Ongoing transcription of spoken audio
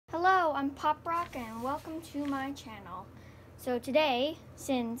I'm Pop Rock and welcome to my channel. So today,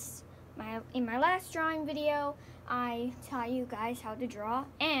 since in my last drawing video, I taught you guys how to draw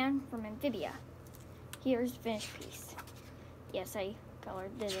Anne from Amphibia. Here's the finished piece. Yes, I colored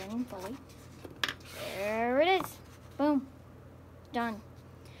it in fully. There it is. Boom. Done.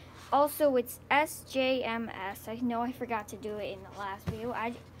 Also, it's SJMS. I know I forgot to do it in the last video.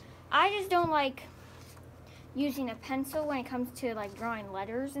 I just don't like using a pencil when it comes to like drawing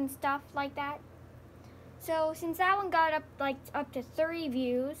letters and stuff like that. So since that one got up to 30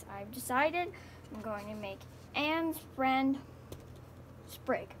 views, I've decided I'm going to make Anne's friend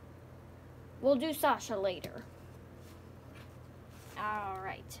Sprig. We'll do Sasha later.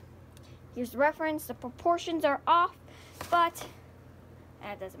 Alright. Here's the reference. The proportions are off, but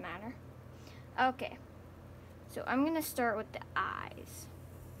that doesn't matter. Okay. So I'm going to start with the eyes.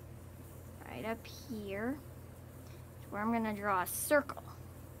 Right up here. Where I'm going to draw a circle.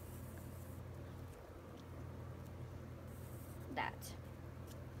 That.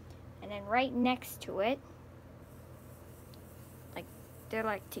 And then right next to it, like they're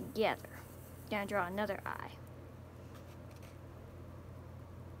like together. I'm going to draw another eye.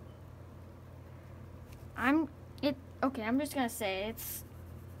 I'm just going to say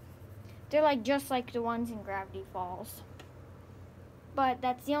they're like just like the ones in Gravity Falls. But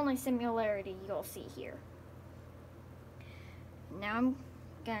that's the only similarity you'll see here. Now I'm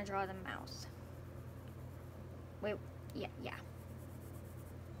gonna draw the mouth. Wait, yeah.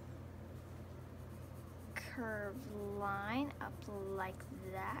 Curved line up like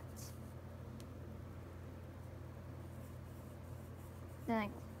that.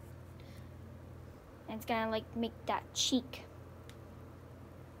 Then it's gonna like make that cheek.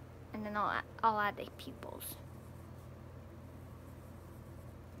 And then I'll add the pupils.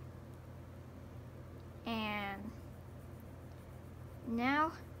 And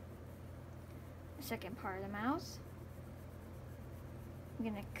now, the second part of the mouth, I'm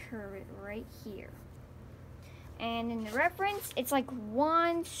gonna curve it right here. And in the reference, it's like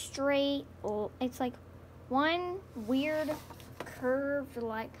one weird curved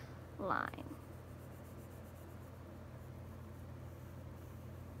like line.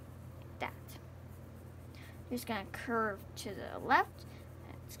 Like that. Just gonna curve to the left,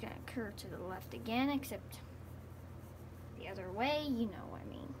 and it's gonna curve to the left again, except the other way, you know what I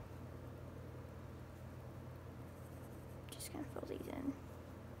mean. Just gonna fill these in.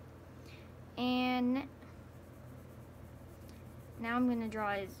 And now I'm gonna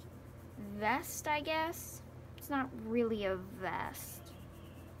draw his vest, I guess. It's not really a vest.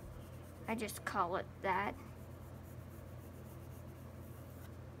 I just call it that.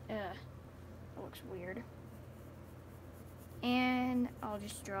 It looks weird. And I'll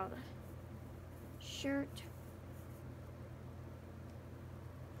just draw the shirt.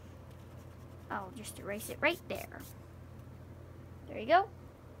 I'll just erase it right there. There you go.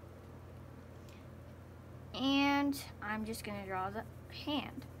 And I'm just going to draw the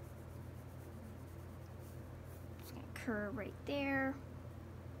hand. Just going to curve right there.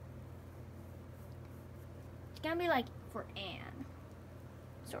 It's going to be like for Anne,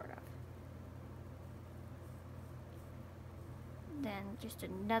 sort of. Then just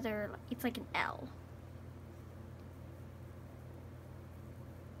another, it's like an L.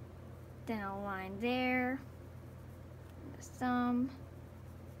 Then a line there, and the thumb,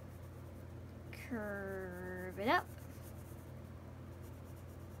 curve it up,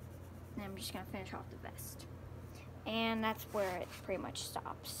 and I'm just going to finish off the vest. And that's where it pretty much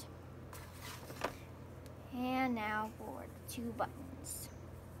stops. And now for the two buttons.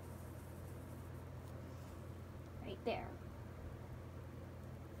 Right there.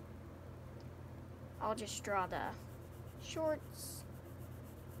 I'll just draw the shorts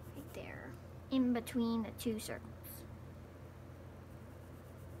right there, in between the two circles.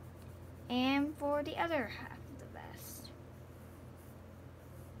 And for the other half of the vest,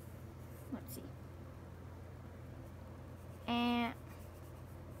 let's see. And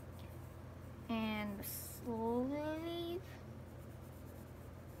the sleeve,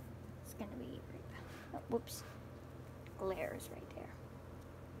 it's gonna be right, oh, whoops, glares right there.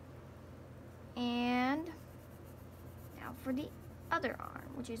 And now for the other arm,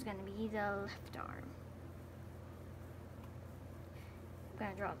 which is going to be the left arm. I'm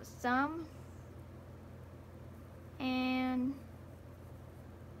going to draw the thumb. And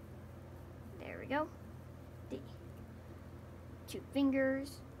there we go. The two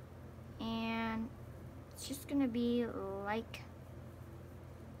fingers. And it's just going to be like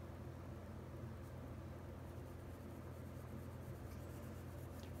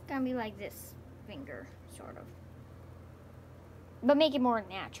this finger, sort of. but make it more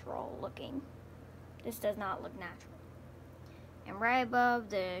natural looking. This does not look natural. And right above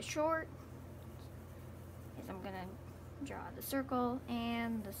the short is I'm gonna draw the circle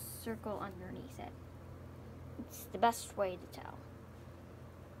and the circle underneath it. It's the best way to tell.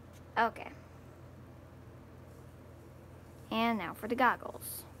 Okay. And now for the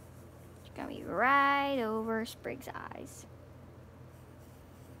goggles. It's gonna be right over Sprig's eyes.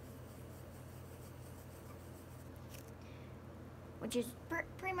 Which is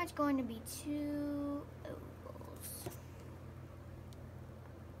pretty much going to be 2 ovals.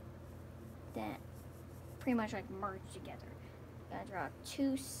 Then pretty much like merge together. Gotta draw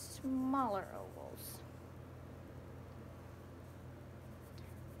 2 smaller ovals.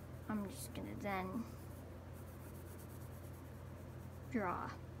 I'm just gonna then draw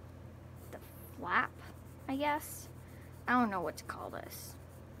the flap, I guess. I don't know what to call this.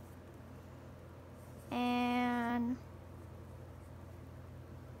 And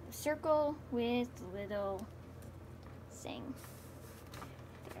a circle with little thing.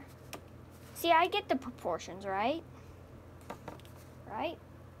 There. See, I get the proportions, right? Right?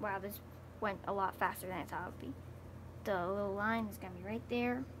 Wow, this went a lot faster than I thought it would be. The little line is gonna be right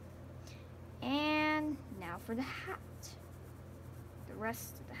there. And now for the hat. The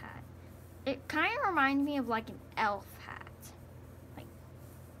rest of the hat. It kind of reminds me of like an elf hat.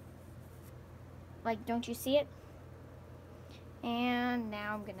 Like, don't you see it? And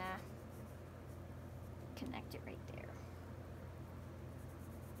now I'm gonna connect it right there.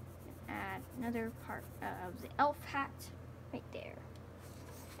 And add another part of the elf hat right there.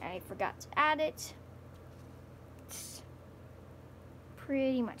 I forgot to add it. It's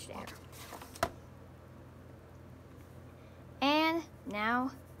pretty much there. And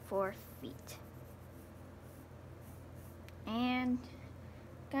now for feet. And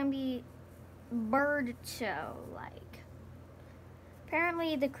gonna be bird toe like.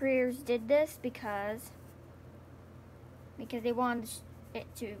 Apparently the creators did this because they wanted it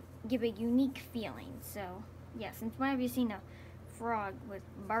to give a unique feeling. So yeah, since when have you seen a frog with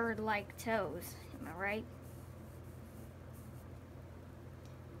bird-like toes? Am I right?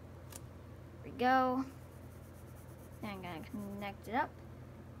 There we go. Then I'm gonna connect it up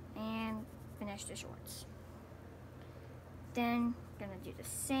and finish the shorts. Then gonna do the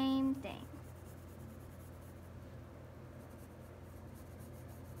same thing.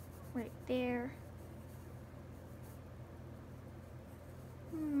 Right there.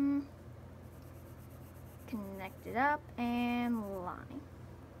 Connect it up and line.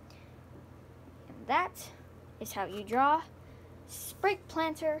 And that is how you draw Sprig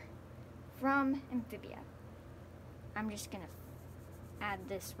plantar from Amphibia. I'm just gonna add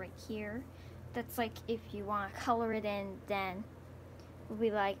this right here. That's like if you want to color it in, then it would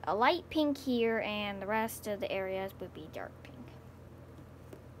be like a light pink here and the rest of the areas would be dark pink.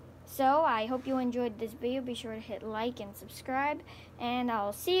 So I hope you enjoyed this video. Be sure to hit like and subscribe, and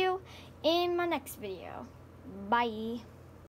I'll see you in my next video. Bye.